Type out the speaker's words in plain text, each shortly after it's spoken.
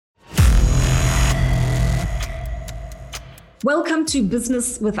Welcome to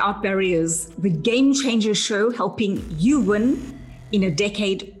Business Without Barriers, the game changer show helping you win in a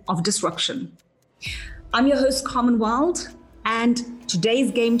decade of disruption. I'm your host, Carmen Wild, and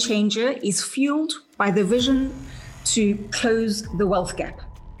today's game changer is fueled by the vision to close the wealth gap,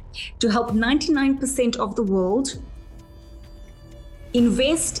 to help 99% of the world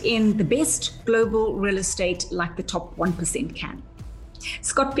invest in the best global real estate like the top 1% can.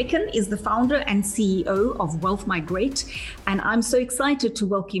 Scott Picken is the founder and CEO of Wealth Migrate, and I'm so excited to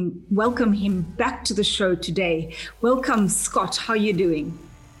welcome him back to the show today. Welcome, Scott. How are you doing?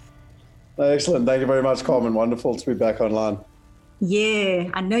 Excellent. Thank you very much, Carmen. Wonderful to be back online. Yeah,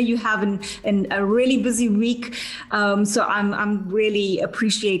 I know you have a really busy week, so I'm really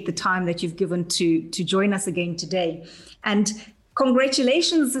appreciate the time that you've given to join us again today. And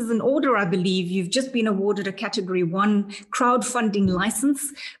congratulations is in order, I believe. You've just been awarded a Category 1 crowdfunding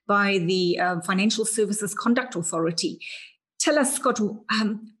license by the Financial Services Conduct Authority. Tell us, Scott,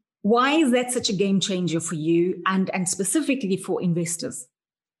 why is that such a game changer for you and specifically for investors?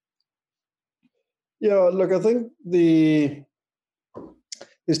 Yeah, look, I think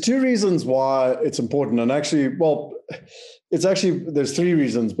there's two reasons why it's important. And actually, there's three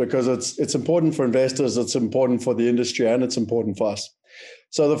reasons, because it's important for investors, it's important for the industry, and it's important for us.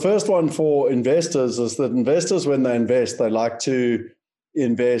 So the first one for investors is that investors, when they invest, they like to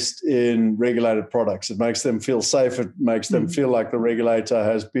invest in regulated products. It makes them feel safe. It makes them feel like the regulator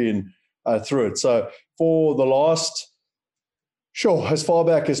has been through it. So for the last, as far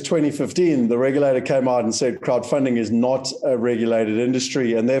back as 2015, the regulator came out and said crowdfunding is not a regulated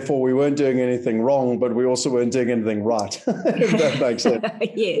industry, and therefore we weren't doing anything wrong, but we also weren't doing anything right, if that makes sense.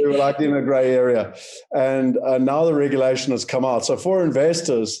 Yeah. We were like in a gray area. And now the regulation has come out. So for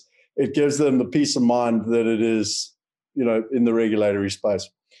investors, it gives them the peace of mind that it is, in the regulatory space.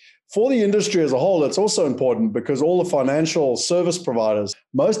 For the industry as a whole, it's also important because all the financial service providers,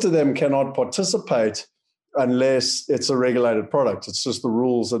 most of them cannot participate unless it's a regulated product. It's just the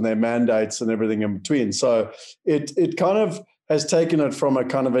rules and their mandates and everything in between. So it kind of has taken it from a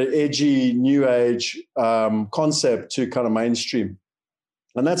kind of an edgy new age concept to kind of mainstream.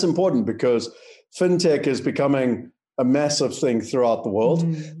 And that's important because fintech is becoming a massive thing throughout the world,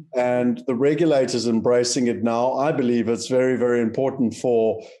 and the regulators embracing it now. I believe it's very, very important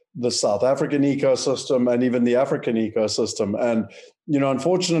for the South African ecosystem and even the African ecosystem. And,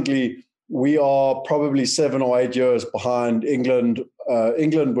 unfortunately, we are probably 7 or 8 years behind England,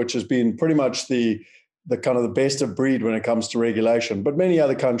 which has been pretty much the kind of the best of breed when it comes to regulation. But many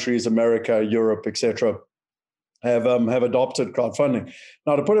other countries, America, Europe, etc., have adopted crowdfunding.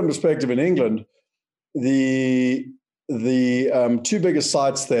 Now, to put it in perspective, in England, the two biggest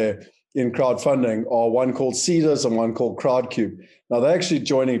sites there in crowdfunding are one called Seedrs and one called Crowdcube. Now, they're actually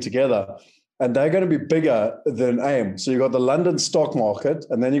joining together, and they're going to be bigger than AIM. So you've got the London stock market,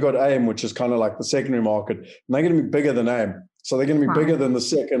 and then you've got AIM, which is kind of like the secondary market. And they're going to be bigger than AIM. So they're going to be bigger than the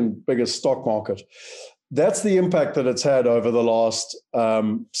second biggest stock market. That's the impact that it's had over the last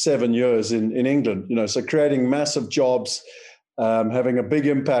 7 years in England. So creating massive jobs, having a big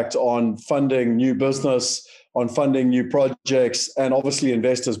impact on funding new business, on funding new projects, and obviously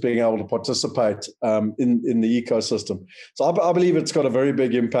investors being able to participate in the ecosystem. So I believe it's got a very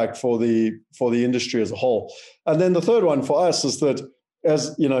big impact for the industry as a whole. And then the third one for us is that,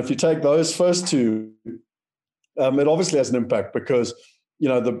 if you take those first two, it obviously has an impact because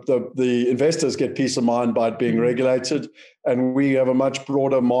the investors get peace of mind by it being regulated, and we have a much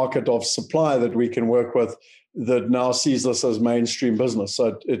broader market of supply that we can work with that now sees this as mainstream business.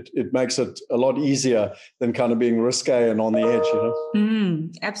 So it makes it a lot easier than kind of being risque and on the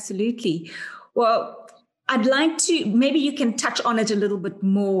edge, Absolutely. Well, I'd like to, maybe you can touch on it a little bit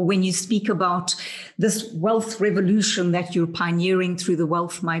more when you speak about this wealth revolution that you're pioneering through the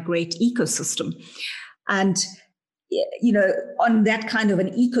Wealth Migrate ecosystem. And on that kind of an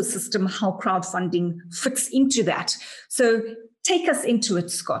ecosystem, how crowdfunding fits into that. So take us into it,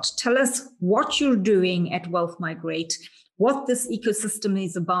 Scott. Tell us what you're doing at Wealth Migrate, what this ecosystem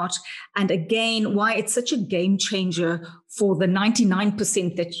is about, and again, why it's such a game changer for the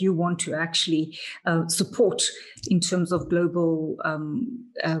 99% that you want to actually support in terms of global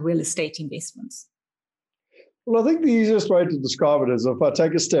real estate investments. Well, I think the easiest way to describe it is if I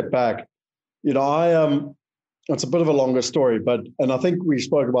take a step back. It's a bit of a longer story, and I think we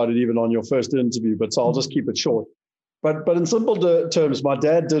spoke about it even on your first interview, so I'll just keep it short. But in simple terms, my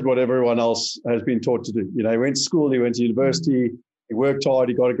dad did what everyone else has been taught to do. He went to school, he went to university, he worked hard,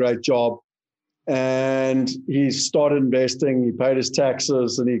 he got a great job, and he started investing, he paid his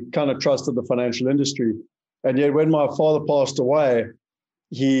taxes, and he kind of trusted the financial industry. And yet when my father passed away,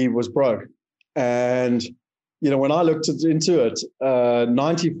 he was broke. And when I looked into it,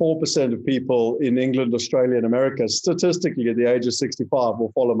 94% of people in England, Australia, and America, statistically at the age of 65,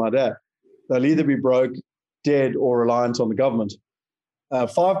 will follow my dad. They'll either be broke, dead, or reliant on the government.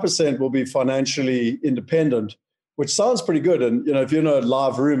 5% will be financially independent, which sounds pretty good. And, if you're in a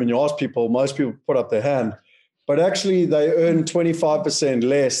live room and you ask people, most people put up their hand. But actually, they earn 25%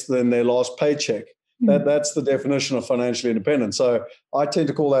 less than their last paycheck. That's the definition of financially independent. So I tend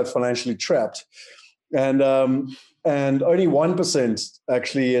to call that financially trapped. And only 1%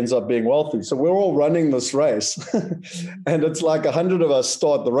 actually ends up being wealthy. So we're all running this race. And it's like 100 of us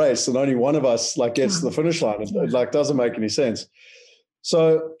start the race and only one of us gets to the finish line. It doesn't make any sense.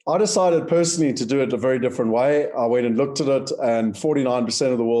 So I decided personally to do it a very different way. I went and looked at it, and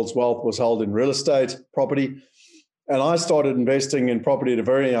 49% of the world's wealth was held in real estate, property. And I started investing in property at a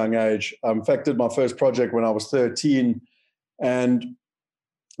very young age. In fact, did my first project when I was 13. And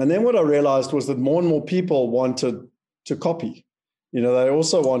then what I realized was that more and more people wanted to copy. They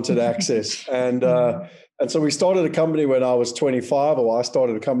also wanted access. And so we started a company when I was 25, or I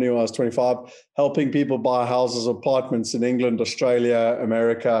started a company when I was 25, helping people buy houses, apartments in England, Australia,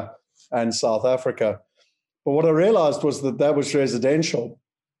 America, and South Africa. But what I realized was that was residential.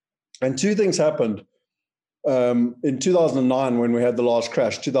 And two things happened. In 2009, when we had the last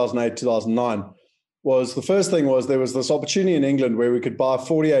crash, 2008, 2009, the first thing was there was this opportunity in England where we could buy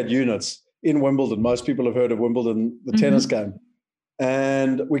 48 units in Wimbledon. Most people have heard of Wimbledon, the tennis game.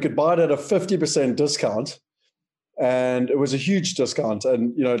 And we could buy it at a 50% discount. And it was a huge discount.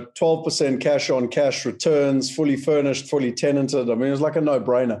 And, 12% cash on cash returns, fully furnished, fully tenanted. I mean, it was like a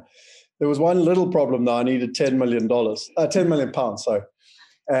no-brainer. There was one little problem though. I needed £10 million, £10 million, sorry.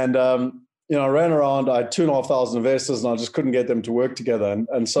 And, I ran around, I had 2,500 investors and I just couldn't get them to work together.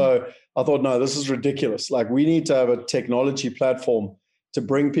 And so I thought, no, this is ridiculous. We need to have a technology platform to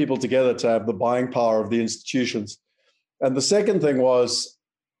bring people together to have the buying power of the institutions. And the second thing was,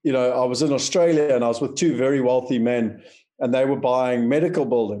 I was in Australia and I was with two very wealthy men and they were buying medical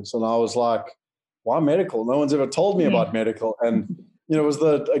buildings. And I was like, why medical? No one's ever told me about medical. And, it was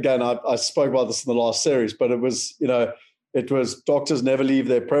again, I spoke about this in the last series, but it was doctors never leave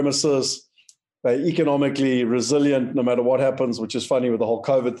their premises. They're economically resilient no matter what happens, which is funny with the whole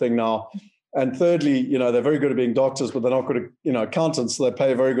COVID thing now. And thirdly, they're very good at being doctors, but they're not good at, accountants. So they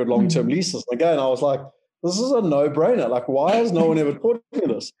pay very good long-term leases. And again, I was like, this is a no-brainer. Why has no one ever taught me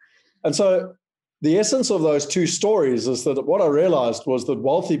this? And so the essence of those two stories is that what I realized was that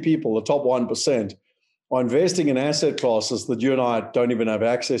wealthy people, the top 1%, are investing in asset classes that you and I don't even have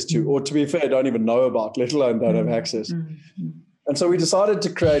access to, or to be fair, don't even know about, let alone don't have access. And so we decided to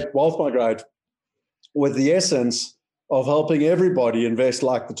create Wealth Migrate with the essence of helping everybody invest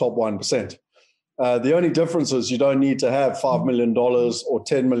like the top 1%. The only difference is you don't need to have $5 million or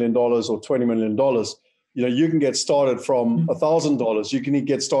 $10 million or $20 million. You can get started from $1,000. You can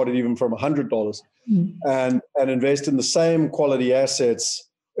get started even from $100 and invest in the same quality assets,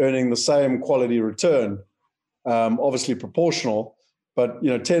 earning the same quality return, obviously proportional, but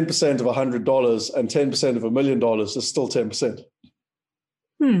 10% of $100 and 10% of $1 million is still 10%.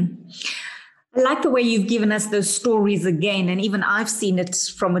 I like the way you've given us those stories again. And even I've seen it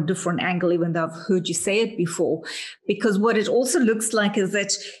from a different angle, even though I've heard you say it before, because what it also looks like is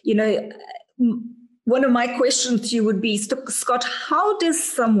that, one of my questions to you would be, Scott, how does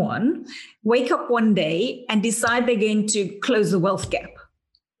someone wake up one day and decide they're going to close the wealth gap?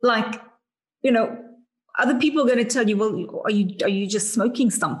 Other people are going to tell you, well, are you just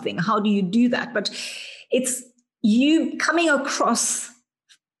smoking something? How do you do that? But it's you coming across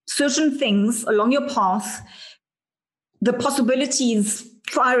certain things along your path, the possibilities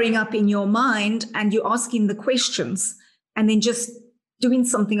firing up in your mind, and you're asking the questions and then just doing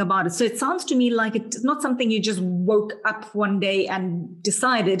something about it. So it sounds to me like it's not something you just woke up one day and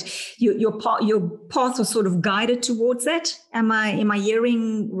decided. Your path was sort of guided towards that. Am I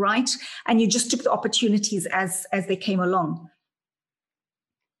hearing right? And you just took the opportunities as they came along.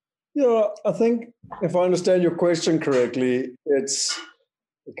 Yeah, I think if I understand your question correctly, it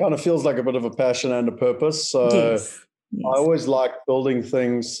kind of feels like a bit of a passion and a purpose. So yes. I always like building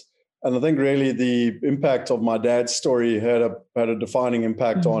things. And I think really the impact of my dad's story had a defining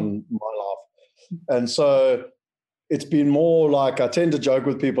impact on my life. And so it's been more like, I tend to joke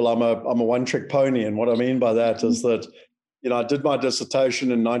with people, I'm a one-trick pony. And what I mean by that is that, I did my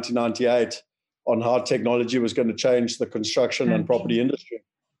dissertation in 1998 on how technology was going to change the construction and property industry.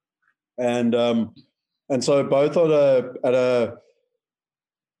 And so both at a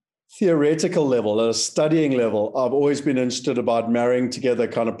theoretical level, at a studying level, I've always been interested about marrying together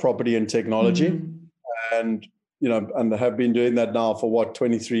kind of property and technology. And and have been doing that now for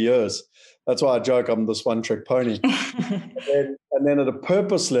 23 years. That's why I joke I'm this one-trick pony. and then at a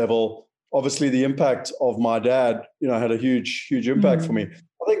purpose level, obviously the impact of my dad, had a huge, huge impact for me.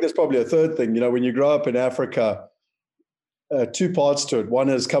 I think there's probably a third thing. When you grow up in Africa, two parts to it. One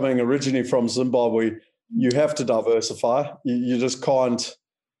is coming originally from Zimbabwe, you have to diversify. You just can't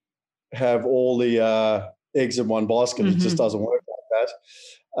have all the eggs in one basket. It just doesn't work like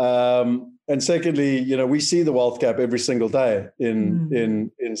that. And secondly, we see the wealth gap every single day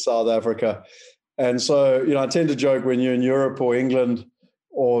in South Africa. And so, I tend to joke when you're in Europe or England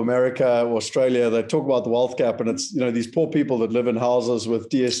or America or Australia, they talk about the wealth gap, and it's, these poor people that live in houses with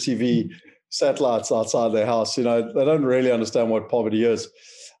DSTV satellites outside their house, they don't really understand what poverty is.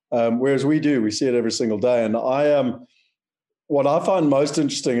 Whereas we do, we see it every single day. And what I find most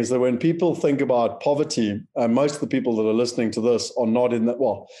interesting is that when people think about poverty, and most of the people that are listening to this are not in that,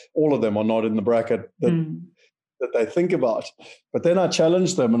 well, all of them are not in the bracket that they think about. But then I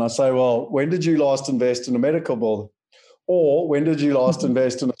challenge them and I say, well, when did you last invest in a medical bill? Or when did you last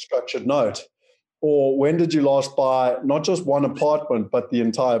invest in a structured note? Or when did you last buy not just one apartment, but the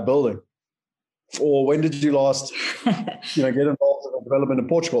entire building? Or when did you last, get involved in a development in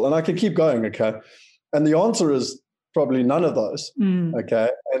Portugal? And I can keep going, okay? And the answer is probably none of those, okay?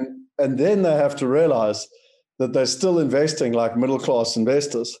 And then they have to realize that they're still investing like middle-class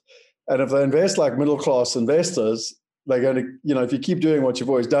investors. And if they invest like middle-class investors, they're going to, if you keep doing what you've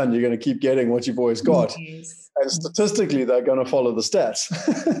always done, you're going to keep getting what you've always got. Yes. And statistically, they're going to follow the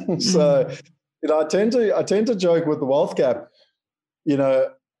stats. So, I tend to joke with the wealth gap,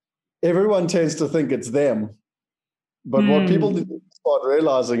 everyone tends to think it's them. But what people start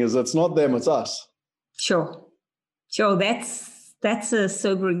realizing is it's not them, it's us. Sure. That's a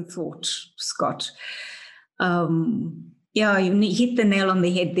sobering thought, Scott. You hit the nail on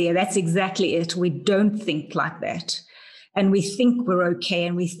the head there. That's exactly it. We don't think like that. And we think we're okay,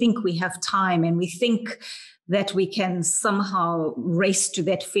 and we think we have time, and we think that we can somehow race to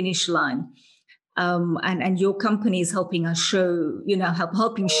that finish line. And your company is helping us show,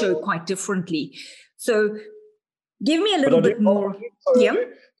 helping show quite differently. So give me a little bit more. Yeah.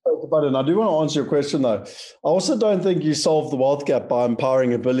 But I do want to answer your question, though. I also don't think you solve the wealth gap by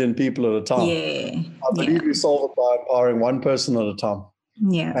empowering 1 billion people at a time. Yeah. I believe you solve it by empowering one person at a time.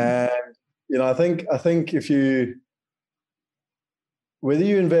 Yeah. And, I think whether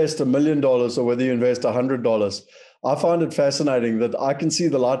you invest $1 million or whether you invest $100, I find it fascinating that I can see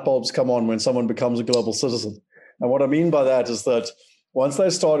the light bulbs come on when someone becomes a global citizen. And what I mean by that is that once they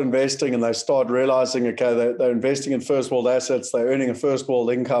start investing and they start realizing, okay, they're investing in first world assets, they're earning a first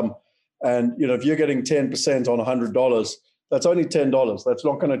world income. And, if you're getting 10% on $100, that's only $10. That's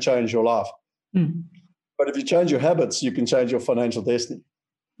not going to change your life. But if you change your habits, you can change your financial destiny.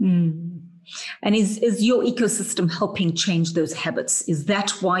 And is your ecosystem helping change those habits? Is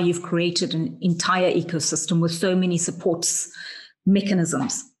that why you've created an entire ecosystem with so many supports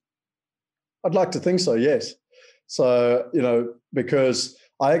mechanisms? I'd like to think so, yes. So, because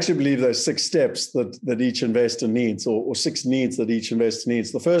I actually believe there's 6 steps that each investor needs, or 6 needs that each investor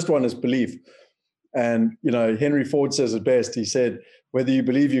needs. The first one is belief. And, Henry Ford says it best. He said, whether you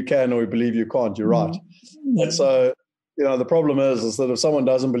believe you can or you believe you can't, you're right. Yeah. And so, the problem is that if someone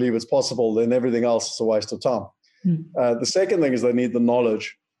doesn't believe it's possible, then everything else is a waste of time. The second thing is they need the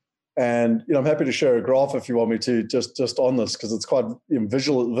knowledge. And, I'm happy to share a graph if you want me to, just on this, because it's quite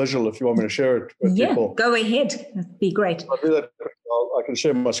visual if you want me to share it with people. Yeah, go ahead. That'd be great. I'll do that. I can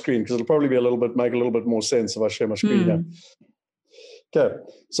share my screen because it'll probably make a little bit more sense if I share my screen here. Okay.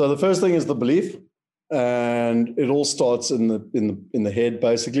 So the first thing is the belief. And it all starts in the head,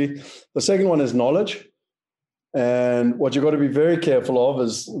 basically. The second one is knowledge. And what you've got to be very careful of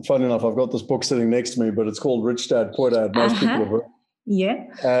is, funny enough, I've got this book sitting next to me, but it's called Rich Dad, Poor Dad. Most people have read. Yeah.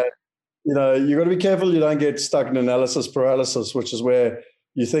 And, you've got to be careful you don't get stuck in analysis paralysis, which is where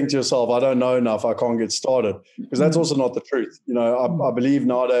you think to yourself, I don't know enough, I can't get started. Because that's also not the truth. I believe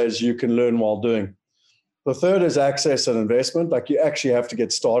nowadays you can learn while doing. The third is access and investment. Like, you actually have to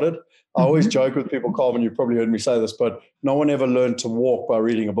get started. I always joke with people, Carmen, you've probably heard me say this, but no one ever learned to walk by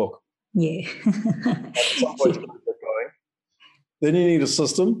reading a book. Yeah. Then you need a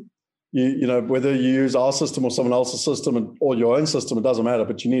system. Whether you use our system or someone else's system or your own system, it doesn't matter,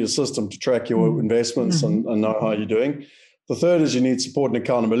 but you need a system to track your investments and know how you're doing. The third is you need support and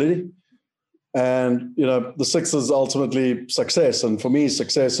accountability. And, the sixth is ultimately success. And for me,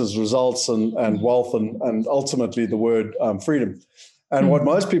 success is results and wealth and ultimately the word freedom. And what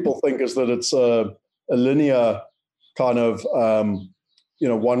most people think is that it's a linear kind of,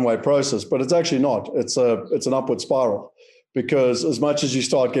 one-way process, but it's actually not. It's an upward spiral, because as much as you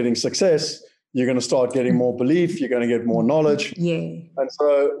start getting success, you're going to start getting more belief, you're going to get more knowledge. Yeah. And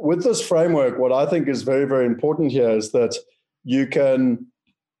so with this framework, what I think is very, very important here is that you can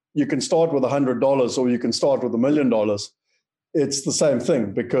start with $100 or you can start with $1 million. It's the same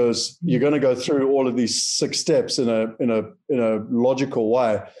thing, because you're going to go through all of these 6 steps in a logical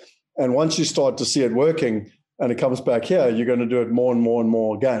way. And once you start to see it working and it comes back here, you're going to do it more and more and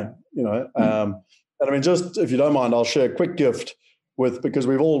more again, And I mean, just if you don't mind, I'll share a quick gift because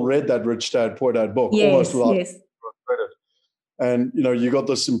we've all read that Rich Dad, Poor Dad book, almost without credit. And, you got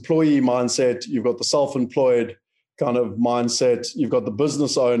this employee mindset, you've got the self-employed kind of mindset, you've got the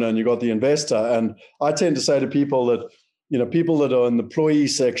business owner, and you've got the investor. And I tend to say to people that, people that are in the employee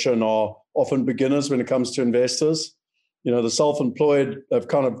section are often beginners when it comes to investors. The self-employed have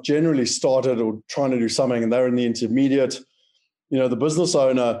kind of generally started or trying to do something, and they're in the intermediate. The business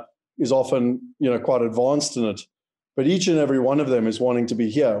owner is often, quite advanced in it. But each and every one of them is wanting to be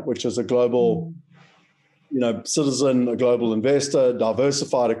here, which is a global, citizen, a global investor,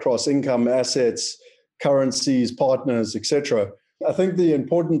 diversified across income, assets, currencies, partners, etc. I think the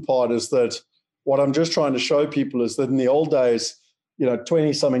important part is that what I'm just trying to show people is that in the old days,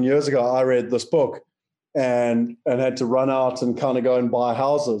 20-something years ago, I read this book and had to run out and kind of go and buy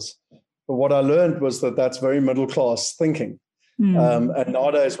houses. But what I learned was that that's very middle-class thinking. And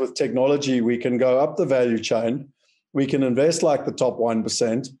nowadays with technology, we can go up the value chain. We can invest like the top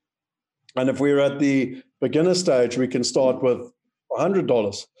 1%. And if we're at the beginner stage, we can start with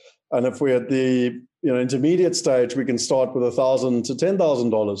 $100. And if we're at the intermediate stage, we can start with $1,000 to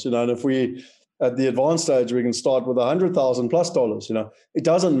 $10,000. And if we at the advanced stage, we can start with $100,000 plus dollars. It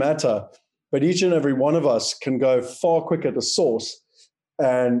doesn't matter, but each and every one of us can go far quicker to source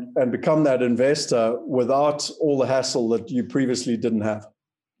and become that investor without all the hassle that you previously didn't have.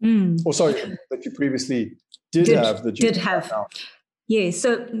 Or sorry, that you previously did have. Yeah,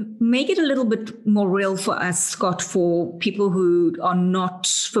 so make it a little bit more real for us, Scott, for people who are not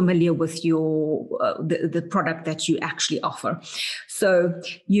familiar with your the product that you actually offer. So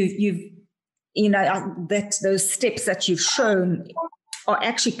you've those steps that you've shown are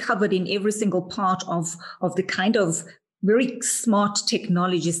actually covered in every single part of the kind of very smart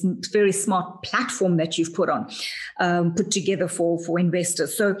technologies, very smart platform that you've put together for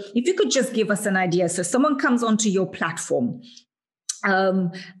investors. So if you could just give us an idea. So someone comes onto your platform,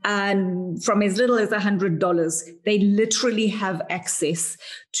 and from as little as $100, they literally have access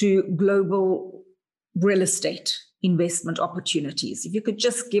to global real estate investment opportunities. If you could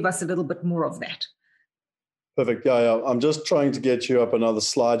just give us a little bit more of that. Perfect. Yeah. I'm just trying to get you up another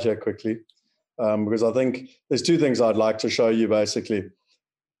slide here quickly, because I think there's 2 things I'd like to show you basically.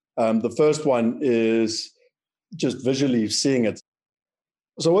 The first one is just visually seeing it.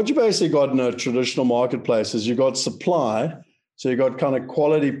 So what you basically got in a traditional marketplace is you got supply. So you got kind of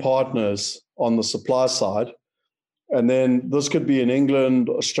quality partners on the supply side. And then this could be in England,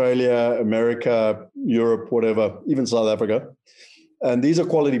 Australia, America, Europe, whatever, even South Africa. And these are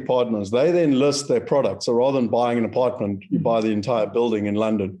quality partners. They then list their products. So rather than buying an apartment, you buy the entire building in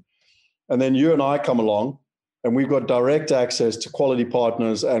London. And then you and I come along and we've got direct access to quality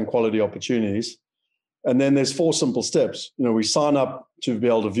partners and quality opportunities. And then there's 4 simple steps. We sign up to be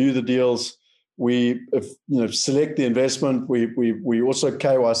able to view the deals. We select the investment. We also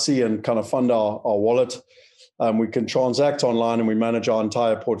KYC and kind of fund our wallet. We can transact online and we manage our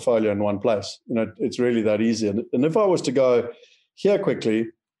entire portfolio in one place. It's really that easy. And if I was to go here quickly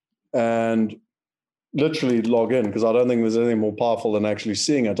and literally log in, because I don't think there's anything more powerful than actually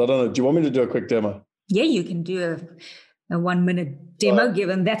seeing it. I don't know. Do you want me to do a quick demo? Yeah, you can do a 1-minute demo,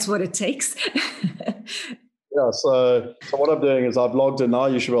 given that's what it takes. Yeah. So what I'm doing is I've logged in now.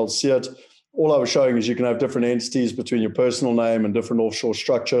 You should be able to see it. All I was showing is you can have different entities between your personal name and different offshore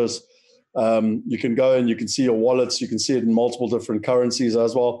structures. You can go and you can see your wallets. You can see it in multiple different currencies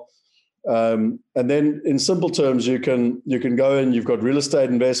as well. And then in simple terms, you can go in, you've got real estate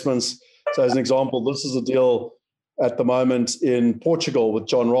investments. So as an example, this is a deal at the moment in Portugal with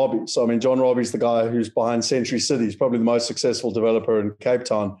John Robbie. So, I mean, John Robbie's the guy who's behind Century City. He's probably the most successful developer in Cape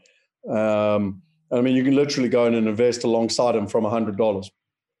Town. I mean, you can literally go in and invest alongside him from $100.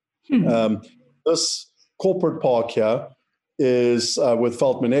 This corporate park here is with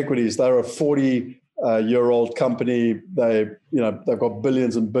Feltman Equities. They're a 40-year-old company. They've got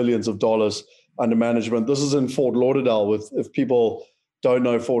billions and billions of dollars under management. This is in Fort Lauderdale. If people don't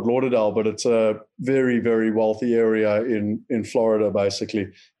know Fort Lauderdale, but it's a very, very wealthy area in Florida, basically.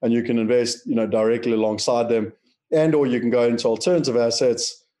 And you can invest, directly alongside them, or you can go into alternative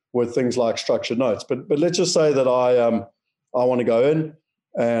assets with things like structured notes. But let's just say that I want to go in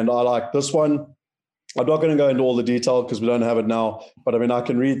and I like this one. I'm not going to go into all the detail because we don't have it now, but I mean, I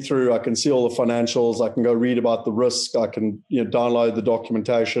can read through, I can see all the financials, I can go read about the risk, I can download the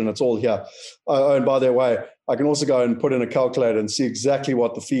documentation, it's all here. And by the way, I can also go and put in a calculator and see exactly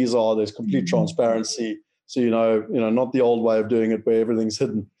what the fees are. There's complete transparency. So, not the old way of doing it where everything's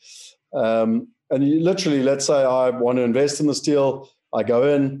hidden. And you literally, let's say I want to invest in this deal. I go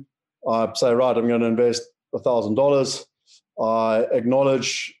in, I say, right, I'm going to invest $1,000. I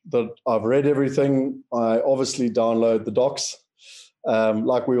acknowledge that I've read everything. I obviously download the docs,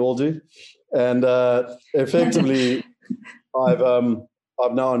 like we all do. And effectively, I've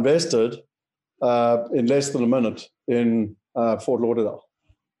now invested in less than a minute in Fort Lauderdale.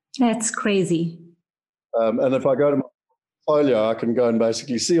 That's crazy. And if I go to my portfolio, I can go and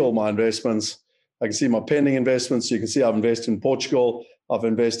basically see all my investments. I can see my pending investments. You can see I've invested in Portugal. I've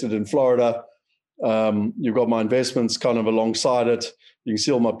invested in Florida. You've got my investments kind of alongside it. You can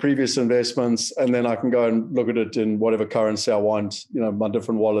see all my previous investments, and then I can go and look at it in whatever currency I want, my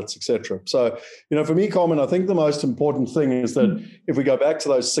different wallets, etc. So, for me, Carmen, I think the most important thing is that if we go back to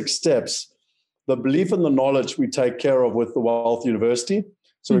those 6 steps, the belief and the knowledge we take care of with the Wealth University.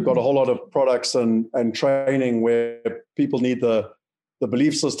 So we've got a whole lot of products and training where people need the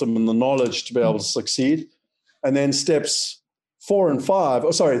belief system and the knowledge to be able to succeed. And then steps 3 and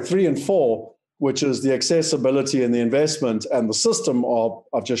 4, which is the accessibility and the investment and the system of,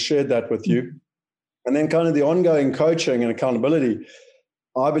 I've just shared that with you. And then kind of the ongoing coaching and accountability.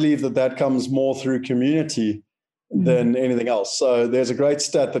 I believe that comes more through community than anything else. So there's a great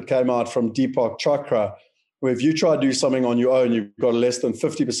stat that came out from Deepak Chopra, where if you try to do something on your own, you've got a less than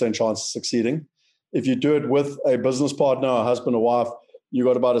 50% chance of succeeding. If you do it with a business partner, a husband or wife, you've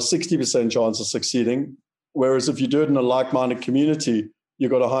got about a 60% chance of succeeding. Whereas if you do it in a like-minded community, you've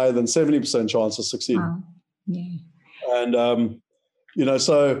got a higher than 70% chance of succeeding. Wow. Yeah. And,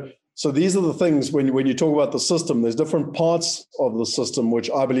 so these are the things when you talk about the system, there's different parts of the system which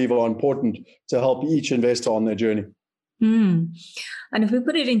I believe are important to help each investor on their journey. And if we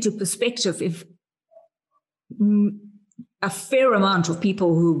put it into perspective, if a fair amount of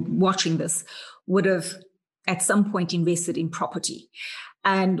people who are watching this would have at some point invested in property,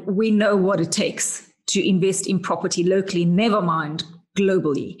 and we know what it takes to invest in property locally, never mind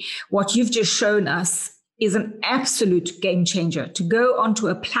globally. What you've just shown us is an absolute game changer, to go onto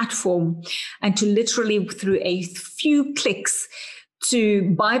a platform and to literally through a few clicks to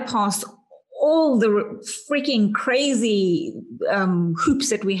bypass all the freaking crazy hoops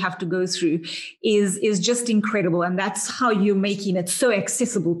that we have to go through is just incredible. And that's how you're making it so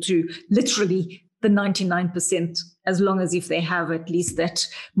accessible to literally the 99%, as long as if they have at least that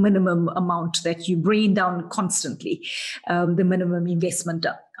minimum amount that you bring down constantly, the minimum investment.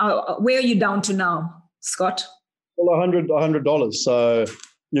 Where are you down to now, Scott? Well, $100. So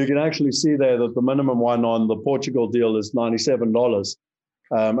you can actually see there that the minimum one on the Portugal deal is $97.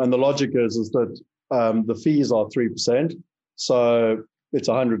 And the logic is that the fees are 3%. So it's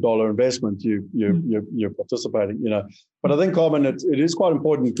 $100 investment you're participating, But I think, Carmen, it is quite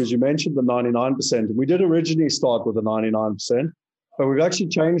important because you mentioned the 99%. We did originally start with the 99%, but we've actually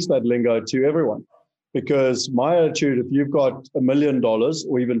changed that lingo to everyone. Because my attitude, if you've got $1 million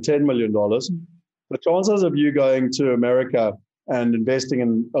or even $10 million, the chances of you going to America and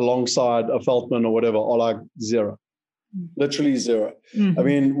investing alongside a Feltman or whatever are like zero. Literally zero. I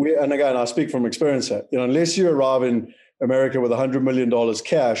mean, and again, I speak from experience here. Unless you arrive in America with $100 million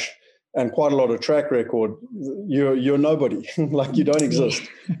cash and quite a lot of track record, you're nobody. Like you don't exist.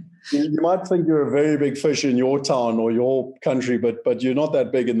 You might think you're a very big fish in your town or your country, but you're not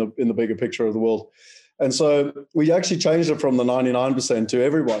that big in the bigger picture of the world. And so we actually changed it from the 99% to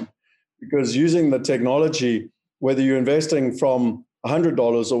everyone, because using the technology, whether you're investing from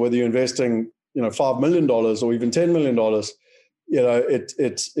 $100 or whether you're investing $5 million or even $10 million,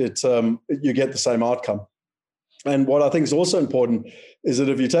 you get the same outcome. And what I think is also important is that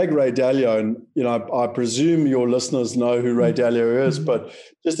if you take Ray Dalio, and I presume your listeners know who Ray Dalio is, but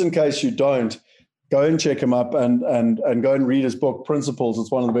just in case you don't, go and check him up and go and read his book, Principles. It's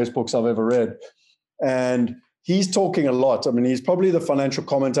one of the best books I've ever read. And he's talking a lot. I mean, he's probably the financial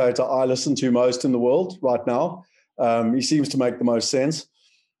commentator I listen to most in the world right now. He seems to make the most sense.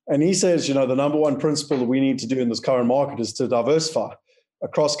 And he says, the number one principle that we need to do in this current market is to diversify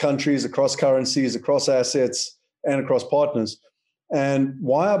across countries, across currencies, across assets, and across partners. And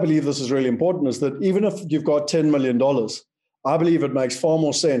why I believe this is really important is that even if you've got $10 million, I believe it makes far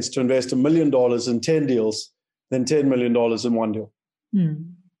more sense to invest $1 million in 10 deals than $10 million in one deal.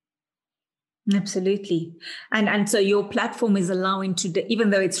 Absolutely. And so your platform is allowing to do, even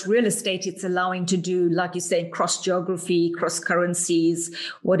though it's real estate, it's allowing to do, like you say, cross geography, cross currencies,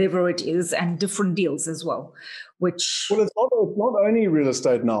 whatever it is, and different deals as well, which. Well, it's not only real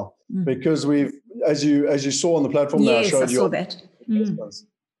estate now, because we've, as you saw on the platform that I showed you. Yes, I saw that.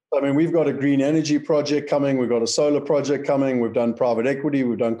 I mean, we've got a green energy project coming. We've got a solar project coming. We've done private equity.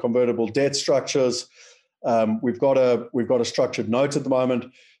 We've done convertible debt structures. We've got a structured note at the moment.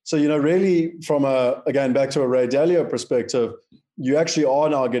 So, really again, back to a Ray Dalio perspective, you actually are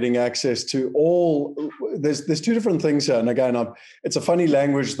now getting access to all, there's two different things here. And again, it's a funny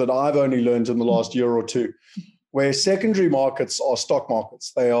language that I've only learned in the last year or two, where secondary markets are stock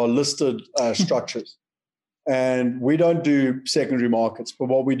markets. They are listed structures. And we don't do secondary markets, but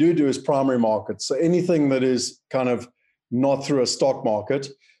what we do is primary markets. So anything that is kind of not through a stock market,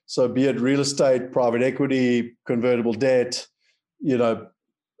 so be it real estate, private equity, convertible debt,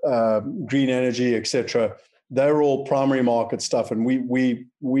 green energy, etc. They're all primary market stuff, and we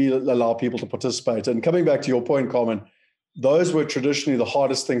allow people to participate. And coming back to your point, Carmen, those were traditionally the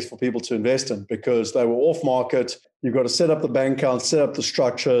hardest things for people to invest in because they were off market. You've got to set up the bank account, set up the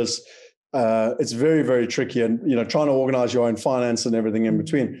structures. It's very, very tricky, and trying to organize your own finance and everything in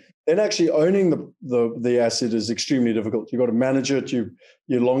between. Then actually owning the asset is extremely difficult. You've got to manage it, your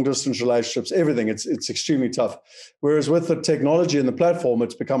long distance relationships, everything. It's extremely tough. Whereas with the technology and the platform,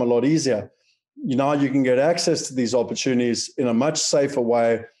 it's become a lot easier. Now you can get access to these opportunities in a much safer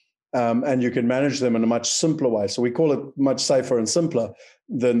way, and you can manage them in a much simpler way. So we call it much safer and simpler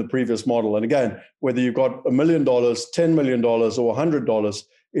than the previous model. And again, whether you've got $1 million, $10 million, or $100,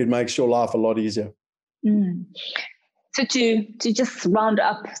 it makes your life a lot easier. So to just round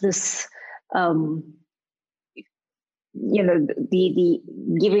up this, the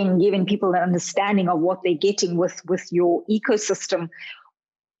giving people an understanding of what they're getting with your ecosystem,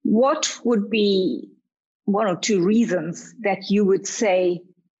 what would be one or two reasons that you would say,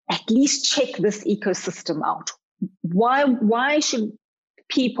 at least check this ecosystem out? Why should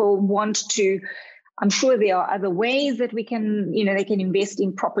people want to? I'm sure there are other ways that we can, they can invest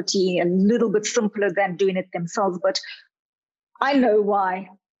in property a little bit simpler than doing it themselves. But I know why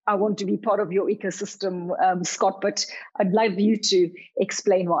I want to be part of your ecosystem, Scott, but I'd like you to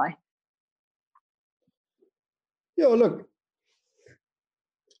explain why. Yeah, look,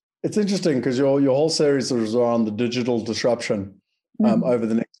 it's interesting because your whole series is around the digital disruption over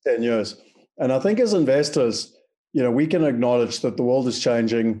the next 10 years. And I think as investors, we can acknowledge that the world is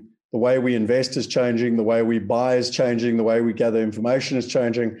changing. The way we invest is changing. The way we buy is changing. The way we gather information is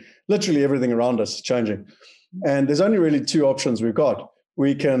changing. Literally everything around us is changing. And there's only really two options we've got.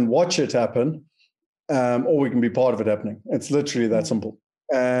 We can watch it happen, or we can be part of it happening. It's literally that simple.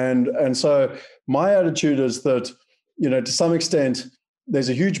 And so my attitude is that, to some extent, there's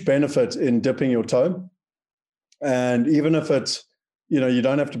a huge benefit in dipping your toe. And even if it's, you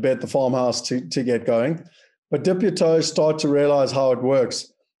don't have to bet the farmhouse to get going, but dip your toe, start to realize how it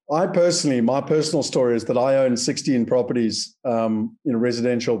works. My personal story is that I own 16 properties,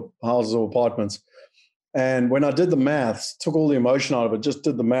 residential houses or apartments. And when I did the maths, took all the emotion out of it, just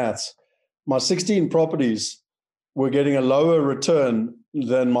did the maths, my 16 properties were getting a lower return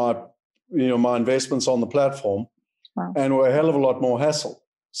than my investments on the platform. Wow. And were a hell of a lot more hassle.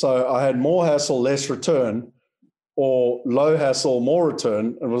 So I had more hassle, less return, or low hassle, more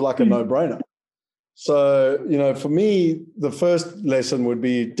return. It was like a no-brainer. So, for me, the first lesson would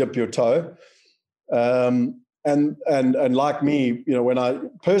be dip your toe. And like me, when I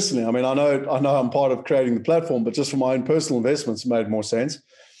personally, I know I'm part of creating the platform, but just for my own personal investments, it made more sense.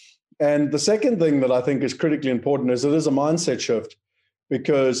 And the second thing that I think is critically important is it is a mindset shift,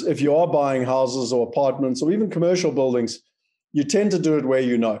 because if you are buying houses or apartments or even commercial buildings, you tend to do it where if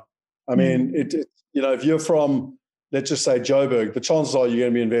you're from, let's just say Joburg, the chances are you're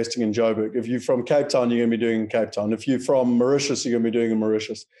going to be investing in Joburg. If you're from Cape Town, you're going to be doing in Cape Town. If you're from Mauritius, you're going to be doing in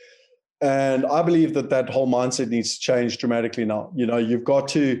Mauritius. And I believe that whole mindset needs to change dramatically now. You've got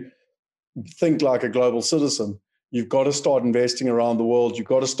to think like a global citizen. You've got to start investing around the world. You've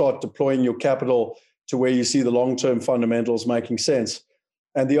got to start deploying your capital to where you see the long-term fundamentals making sense.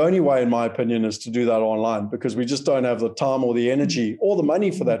 And the only way, in my opinion, is to do that online, because we just don't have the time or the energy or the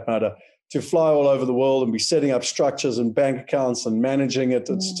money, for that matter, to fly all over the world and be setting up structures and bank accounts and managing it.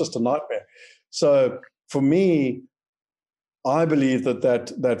 It's just a nightmare. So for me, I believe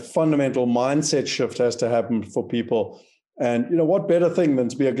that fundamental mindset shift has to happen for people. And what better thing than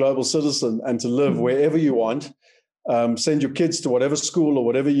to be a global citizen and to live wherever you want, send your kids to whatever school or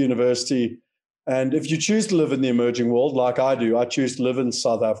whatever university. And if you choose to live in the emerging world, like I do, I choose to live in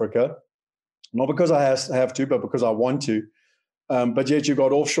South Africa, not because I have to, but because I want to. but yet you've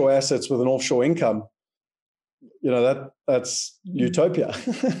got offshore assets with an offshore income. That's utopia,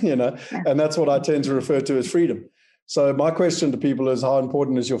 and that's what I tend to refer to as freedom. So my question to people is, how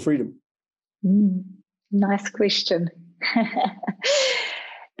important is your freedom? Nice question.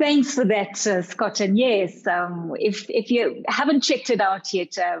 Thanks for that, Scott. And yes, if you haven't checked it out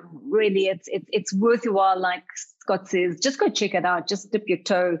yet, really, it's worthwhile. Like Scott says, just go check it out. Just dip your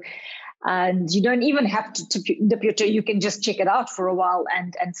toe, and you don't even have to dip your toe. You can just check it out for a while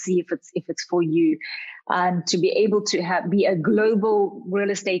and see if it's for you. And to be able to be a global real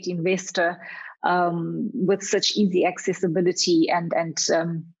estate investor with such easy accessibility and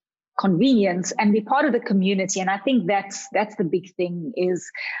convenience, and be part of the community. And I think that's the big thing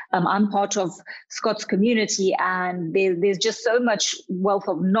is I'm part of Scott's community, and there's just so much wealth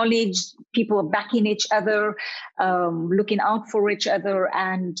of knowledge. People are backing each other, looking out for each other.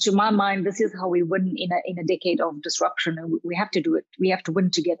 And to my mind, this is how we win in a decade of disruption. And we have to do it. We have to win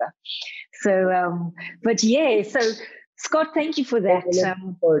together. So, but yeah, so Scott, thank you for that.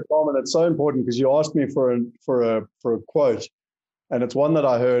 Sorry, Carmen, it's so important because you asked me for a quote. And it's one that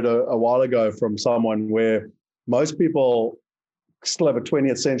I heard a while ago from someone where most people still have a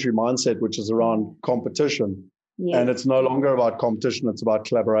 20th century mindset, which is around competition. Yes. And it's no longer about competition, it's about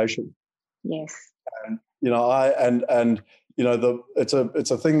collaboration. Yes. And,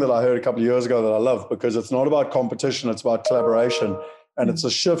 it's a thing that I heard a couple of years ago that I love, because it's not about competition, it's about collaboration. And it's a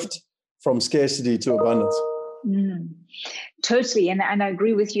shift from scarcity to abundance. Totally. And I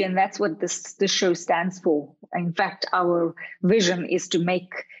agree with you. And that's what this show stands for. In fact, our vision is to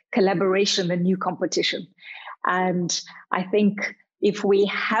make collaboration the new competition. And I think if we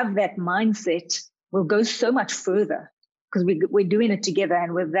have that mindset, we'll go so much further because we're doing it together.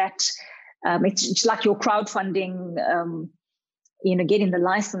 And with that, it's like your crowdfunding, getting the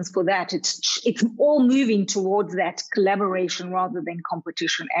license for that. It's all moving towards that collaboration rather than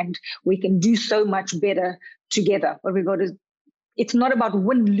competition. And we can do so much better together. But it's not about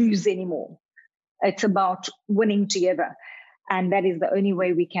win-lose anymore. It's about winning together. And that is the only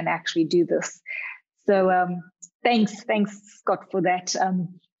way we can actually do this. So thanks, Scott, for that.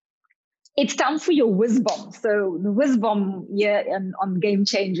 It's time for your whiz bomb. So the whiz bomb here on Game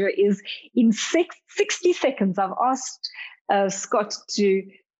Changer is in 60 seconds. I've asked Scott to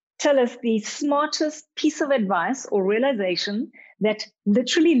tell us the smartest piece of advice or realization that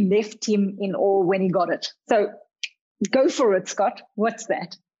literally left him in awe when he got it. So go for it, Scott. What's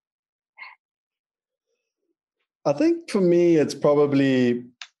that? I think for me, it's probably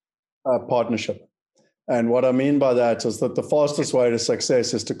a partnership. And what I mean by that is that the fastest way to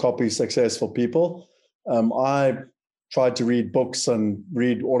success is to copy successful people. I tried to read books and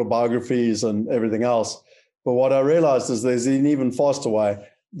read autobiographies and everything else. But what I realized is there's an even faster way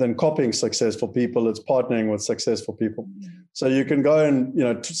than copying successful people. It's partnering with successful people. So you can go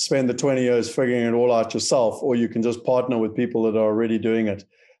and spend the 20 years figuring it all out yourself, or you can just partner with people that are already doing it.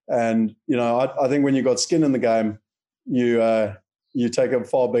 And I think when you've got skin in the game, you take a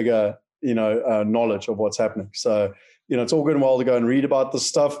far bigger knowledge of what's happening. So it's all good and well to go and read about this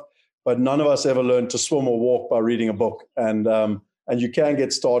stuff, but none of us ever learned to swim or walk by reading a book. And you can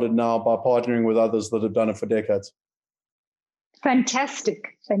get started now by partnering with others that have done it for decades.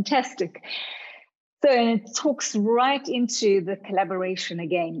 Fantastic. So it talks right into the collaboration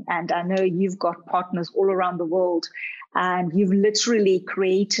again. And I know you've got partners all around the world, and you've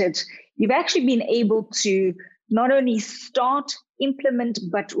actually been able to not only start, implement,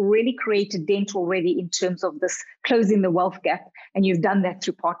 but really create a dent already in terms of this closing the wealth gap. And you've done that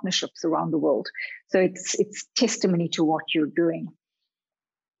through partnerships around the world. So it's testimony to what you're doing.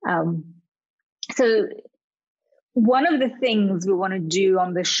 So one of the things we want to do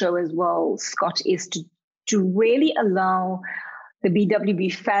on the show as well, Scott, is to really allow the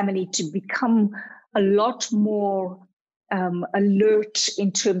BWB family to become a lot more alert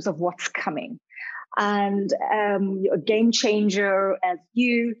in terms of what's coming. And a Game Changer as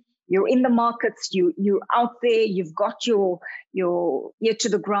you're in the markets, you're out there, you've got your ear to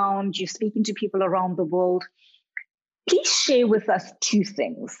the ground, you're speaking to people around the world. Please share with us two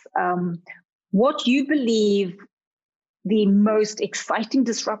things. What you believe the most exciting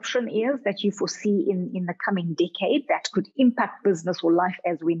disruption is that you foresee in the coming decade that could impact business or life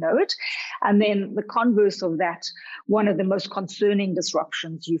as we know it. And then the converse of that, one of the most concerning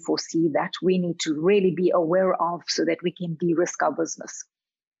disruptions you foresee that we need to really be aware of so that we can de-risk our business.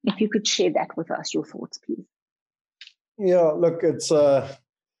 If you could share that with us, your thoughts, please. Yeah, look, it's a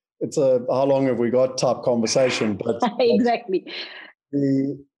how long have we got type conversation, but exactly.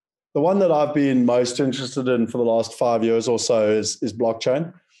 The one that I've been most interested in for the last 5 years or so is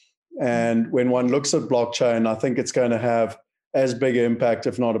blockchain. And when one looks at blockchain, I think it's going to have as big an impact,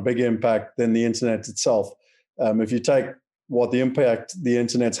 if not a bigger impact, than the internet itself. If you take what the impact the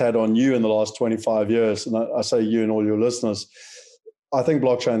internet's had on you in the last 25 years, and I say you and all your listeners, I think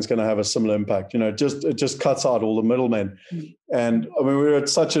blockchain is going to have a similar impact. It just cuts out all the middlemen. And I mean, we're at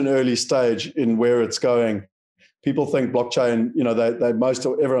such an early stage in where it's going. People think blockchain,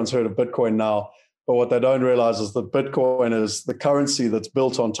 everyone's heard of Bitcoin now, but what they don't realize is that Bitcoin is the currency that's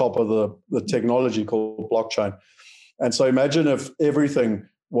built on top of the technology called blockchain. And so imagine if everything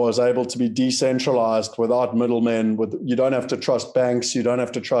was able to be decentralized without middlemen. You don't have to trust banks. You don't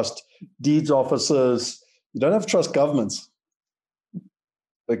have to trust deeds officers. You don't have to trust governments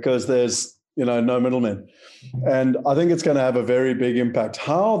because there's no middlemen. And I think it's going to have a very big impact.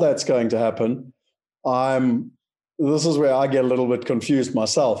 How that's going to happen, this is where I get a little bit confused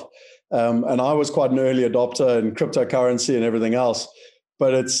myself. And I was quite an early adopter in cryptocurrency and everything else.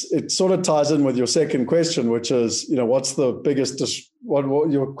 But it sort of ties in with your second question, which is, what's the biggest,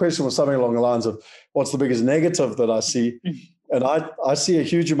 what your question was something along the lines of, what's the biggest negative that I see? And I see a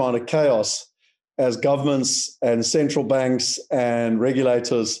huge amount of chaos as governments and central banks and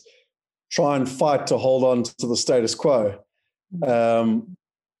regulators try and fight to hold on to the status quo. So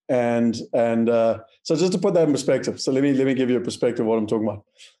just to put that in perspective, so let me give you a perspective of what I'm talking about.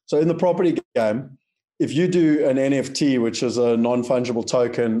 So in the property game, if you do an NFT, which is a non-fungible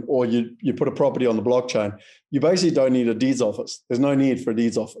token, or you put a property on the blockchain, you basically don't need a deeds office. There's no need for a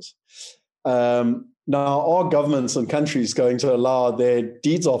deeds office. Now, are governments and countries going to allow their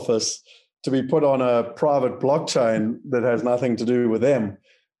deeds office to be put on a private blockchain that has nothing to do with them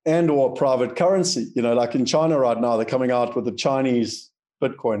and or private currency? Like in China right now, they're coming out with the Chinese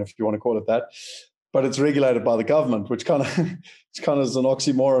Bitcoin, if you want to call it that, but it's regulated by the government, which kind of is an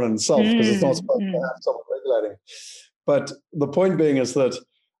oxymoron in itself because it's not supposed to have someone regulating. But the point being is that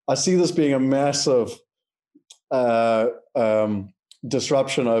I see this being a massive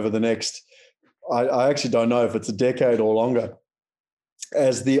disruption over the next, I actually don't know if it's a decade or longer,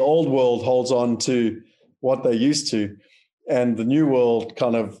 as the old world holds on to what they used to and the new world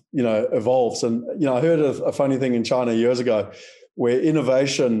kind of, evolves. And, I heard of a funny thing in China years ago where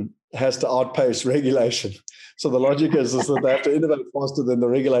innovation has to outpace regulation. So the logic is that they have to innovate faster than the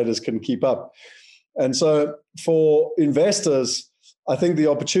regulators can keep up. And so for investors, I think the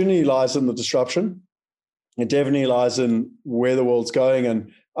opportunity lies in the disruption. It definitely lies in where the world's going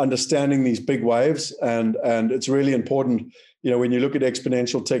and understanding these big waves. And it's really important, when you look at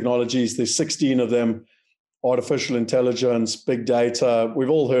exponential technologies, there's 16 of them: artificial intelligence, big data. We've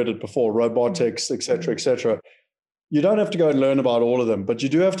all heard it before, robotics, et cetera, et cetera. You don't have to go and learn about all of them, but you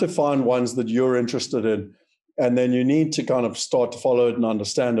do have to find ones that you're interested in. And then you need to kind of start to follow it and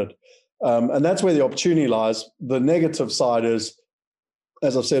understand it. And that's where the opportunity lies. The negative side is,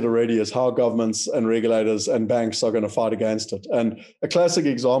 as I've said already, is how governments and regulators and banks are going to fight against it. And a classic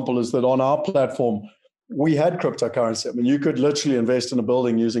example is that on our platform, we had cryptocurrency. I mean, you could literally invest in a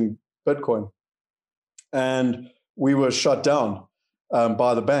building using Bitcoin. And we were shut down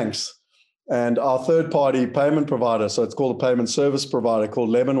by the banks. And our third-party payment provider, so it's called a payment service provider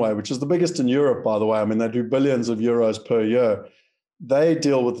called Lemonway, which is the biggest in Europe, by the way. I mean, they do billions of euros per year. They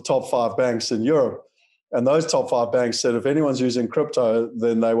deal with the top 5 banks in Europe. And those top 5 banks said if anyone's using crypto,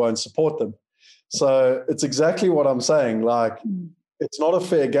 then they won't support them. So it's exactly what I'm saying. Like, it's not a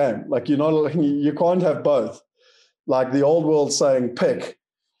fair game. Like, you can't have both. Like the old world saying pick,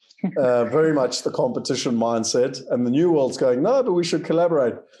 very much the competition mindset. And the new world's going, no, but we should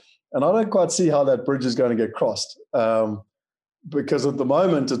collaborate. And I don't quite see how that bridge is going to get crossed because at the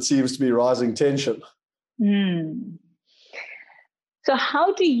moment it seems to be rising tension. So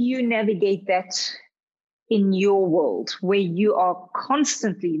how do you navigate that in your world where you are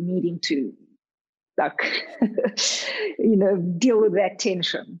constantly needing to deal with that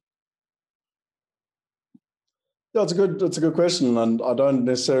tension? Yeah, it's a good question. And I don't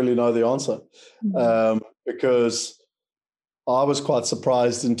necessarily know the answer because I was quite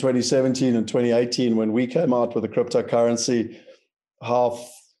surprised in 2017 and 2018 when we came out with a cryptocurrency, how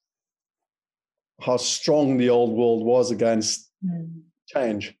strong the old world was against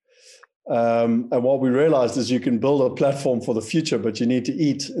change. And what we realized is you can build a platform for the future, but you need to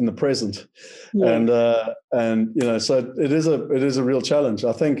eat in the present. Yeah. And so it is a real challenge.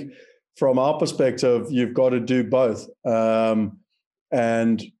 I think from our perspective, you've got to do both.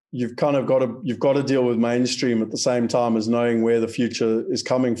 And you've got to deal with mainstream at the same time as knowing where the future is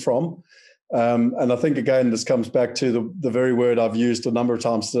coming from. And I think, again, this comes back to the very word I've used a number of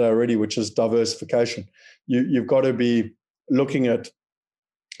times today already, which is diversification. You've got to be looking at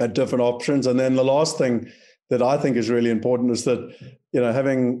different options. And then the last thing that I think is really important is that,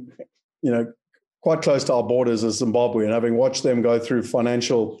 having, quite close to our borders is Zimbabwe, and having watched them go through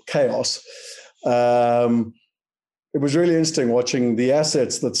financial chaos, it was really interesting watching the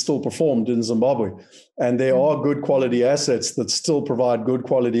assets that still performed in Zimbabwe. And there are good quality assets that still provide good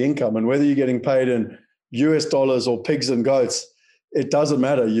quality income. And whether you're getting paid in US dollars or pigs and goats, it doesn't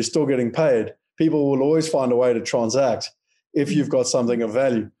matter. You're still getting paid. People will always find a way to transact if you've got something of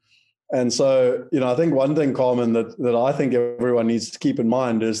value. And so, I think one thing, Carmen, that I think everyone needs to keep in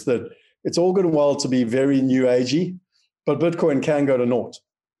mind is that it's all good and well to be very new agey, but Bitcoin can go to naught.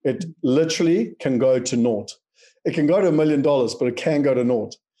 It literally can go to naught. It can go to $1 million, but it can go to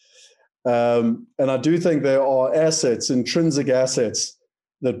naught. And I do think there are assets, intrinsic assets,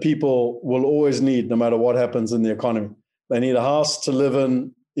 that people will always need no matter what happens in the economy. They need a house to live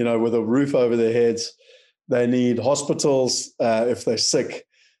in, with a roof over their heads. They need hospitals if they're sick.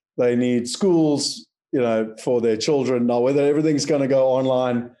 They need schools, for their children. Now, whether everything's going to go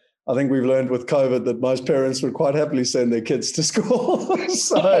online, I think we've learned with COVID that most parents would quite happily send their kids to school.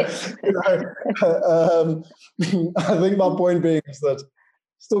 So, I think my point being is that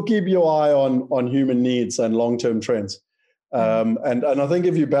still keep your eye on human needs and long-term trends. And I think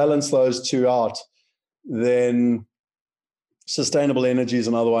if you balance those two out, then sustainable energy is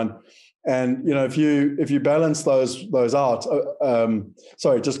another one. And, if you balance those out,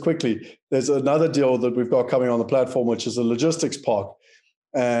 sorry, just quickly, there's another deal that we've got coming on the platform, which is a logistics park.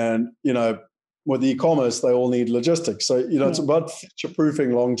 And, with e-commerce, they all need logistics. So, it's about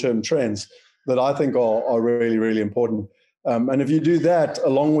future-proofing long-term trends that I think are really, really important. And if you do that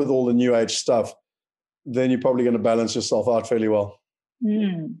along with all the new age stuff, then you're probably going to balance yourself out fairly well.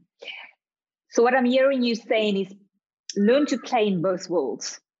 Mm. So what I'm hearing you saying is learn to play in both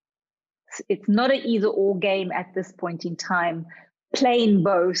worlds. It's not an either or game at this point in time. Play in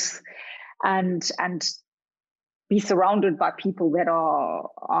both and be surrounded by people that are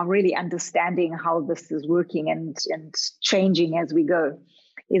really understanding how this is working and changing as we go.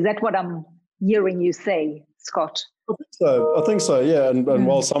 Is that what I'm hearing you say, Scott? I think so, yeah, and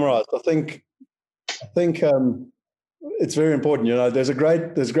well summarized. I think it's very important. There's a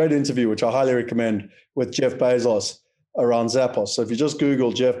great interview which I highly recommend with Jeff Bezos around Zappos. So if you just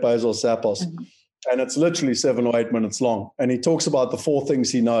Google Jeff Bezos Zappos, and it's literally 7 or 8 minutes long, and he talks about the 4 things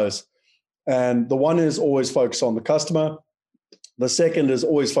he knows. And the one is always focus on the customer. The second is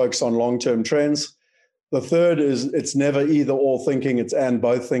always focus on long-term trends. The third is it's never either or thinking, it's and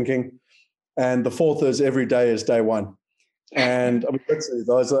both thinking. And the fourth is every day is day one. And I mean,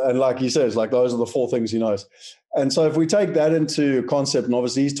 and like he says, those are the 4 things he knows. And so if we take that into concept, and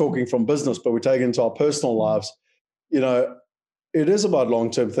obviously he's talking from business, but we take it into our personal lives, it is about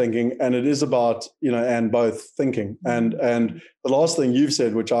long-term thinking, and it is about, and both thinking. And the last thing you've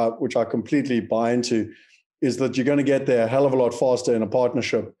said, which I completely buy into, is that you're going to get there a hell of a lot faster in a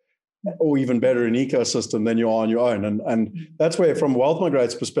partnership, or even better in ecosystem, than you are on your own. And that's where, from Wealth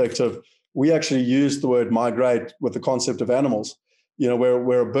Migrate's perspective, we actually use the word migrate with the concept of animals,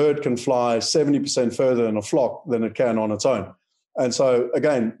 where a bird can fly 70% further in a flock than it can on its own. And so,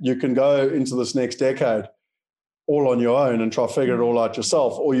 again, you can go into this next decade all on your own and try to figure it all out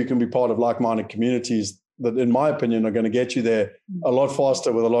yourself, or you can be part of like-minded communities that, in my opinion, are going to get you there a lot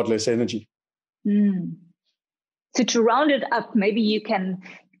faster with a lot less energy. So to round it up, maybe you can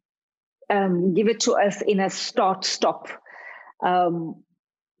give it to us in a start-stop.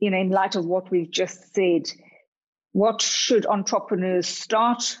 In light of what we've just said, what should entrepreneurs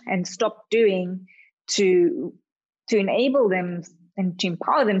start and stop doing to enable them and to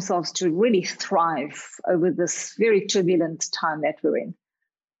empower themselves to really thrive over this very turbulent time that we're in?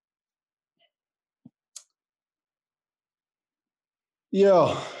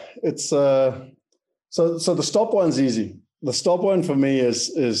 Yeah, it's so the stop one's easy. The stop one for me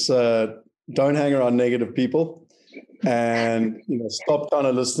is don't hang around negative people, and stop kind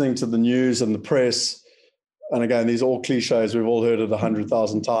of listening to the news and the press. And again, these are all cliches. We've all heard it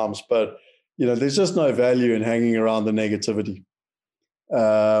 100,000 times, but there's just no value in hanging around the negativity.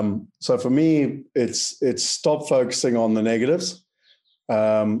 So for me, it's stop focusing on the negatives,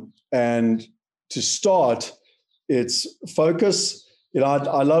 and to start, it's focus.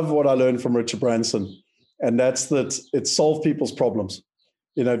 I love what I learned from Richard Branson, and that's that it's solve people's problems.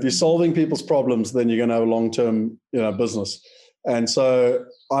 If you're solving people's problems, then you're going to have a long-term, business. And so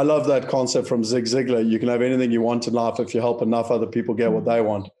I love that concept from Zig Ziglar. You can have anything you want in life if you help enough other people get what they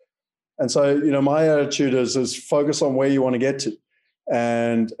want. And so, my attitude is focus on where you want to get to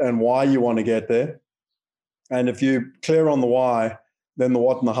and why you want to get there. And if you're clear on the why, then the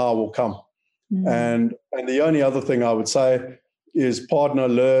what and the how will come. And the only other thing I would say is partner,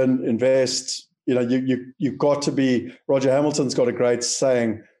 learn, invest. You've got to be, Roger Hamilton's got a great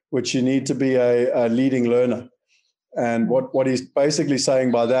saying, which you need to be a leading learner. And what he's basically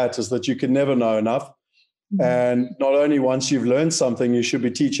saying by that is that you can never know enough. And not only once you've learned something, you should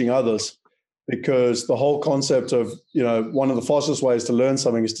be teaching others, because the whole concept of, one of the fastest ways to learn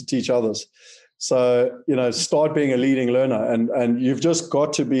something is to teach others. So, start being a leading learner, and you've just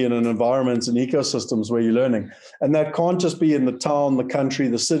got to be in an environment and ecosystems where you're learning. And that can't just be in the town, the country,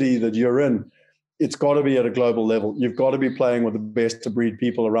 the city that you're in. It's got to be at a global level. You've got to be playing with the best of breed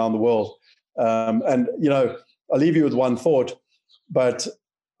people around the world. I'll leave you with one thought, but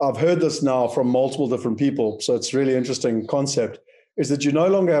I've heard this now from multiple different people, so it's a really interesting concept, is that you no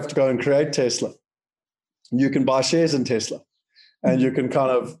longer have to go and create Tesla. You can buy shares in Tesla, and you can kind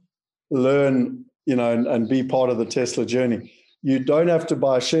of learn, and be part of the Tesla journey. You don't have to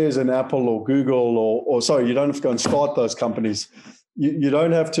buy shares in Apple or Google or you don't have to go and start those companies. You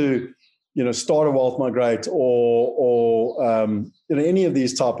don't have to, start a Wealth Migrate or any of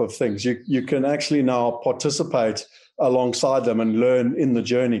these type of things. You can actually now participate alongside them and learn in the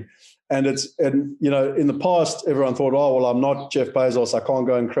journey. And in the past, everyone thought, oh, well, I'm not Jeff Bezos, I can't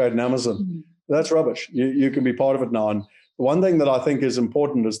go and create an Amazon. Mm-hmm. That's rubbish. You can be part of it now. And the one thing that I think is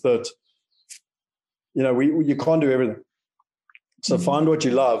important is that, you can't do everything. So find what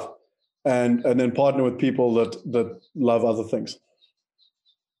you love and then partner with people that love other things.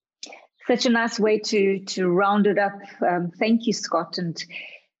 Such a nice way to round it up. Thank you, Scott. And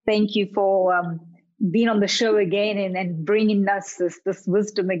thank you for being on the show again and bringing us this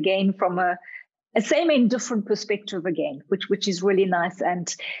wisdom again from a same and different perspective again, which is really nice.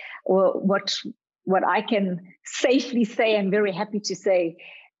 And what I can safely say, I'm very happy to say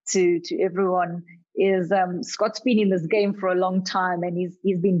to everyone, is Scott's been in this game for a long time, and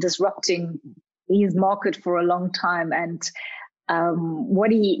he's been disrupting his market for a long time. And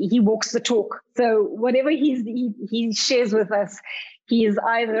what he walks the talk. So whatever he shares with us, he has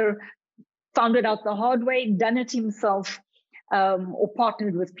either found it out the hard way, done it himself, or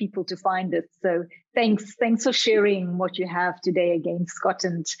partnered with people to find it. So thanks for sharing what you have today again, Scott.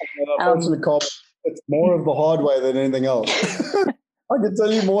 And it's more of the hard way than anything else. I can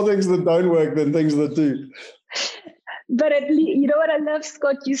tell you more things that don't work than things that do. But at least, you know what I love,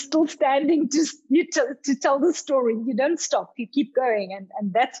 Scott? You're still standing to tell the story. You don't stop. You keep going,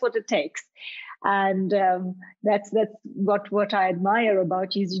 and that's what it takes. And that's what I admire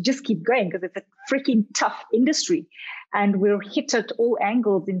about you, is you just keep going, because it's a freaking tough industry, and we're hit at all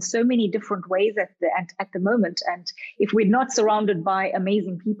angles in so many different ways at the moment. And if we're not surrounded by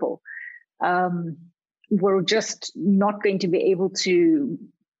amazing people, we're just not going to be able to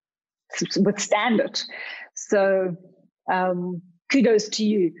withstand it. So kudos to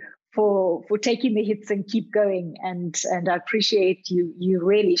you for taking the hits and keep going. And I appreciate you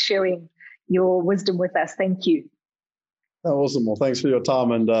really sharing your wisdom with us. Thank you. Awesome. Well, thanks for your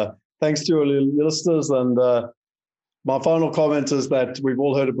time, and thanks to your listeners. And my final comment is that we've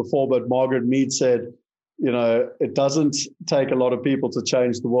all heard it before, but Margaret Mead said, it doesn't take a lot of people to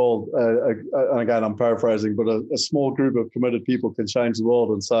change the world. And again, I'm paraphrasing, but a small group of committed people can change the world.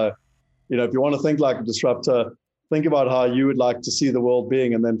 And so, if you want to think like a disruptor, think about how you would like to see the world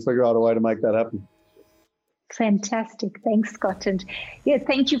being, and then figure out a way to make that happen. Fantastic. Thanks, Scott. And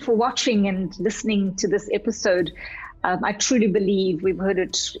thank you for watching and listening to this episode. I truly believe we've heard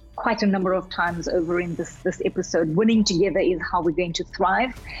it quite a number of times over in this episode. Winning together is how we're going to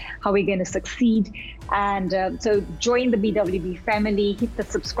thrive, how we're going to succeed. And so join the BWB family, hit the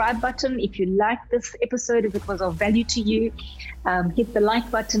subscribe button. If you like this episode, if it was of value to you, hit the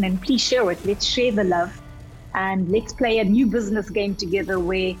like button, and please share it. Let's share the love. And let's play a new business game together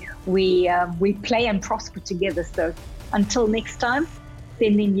where we play and prosper together. So until next time,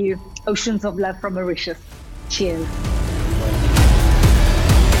 sending you oceans of love from Mauritius. Cheers.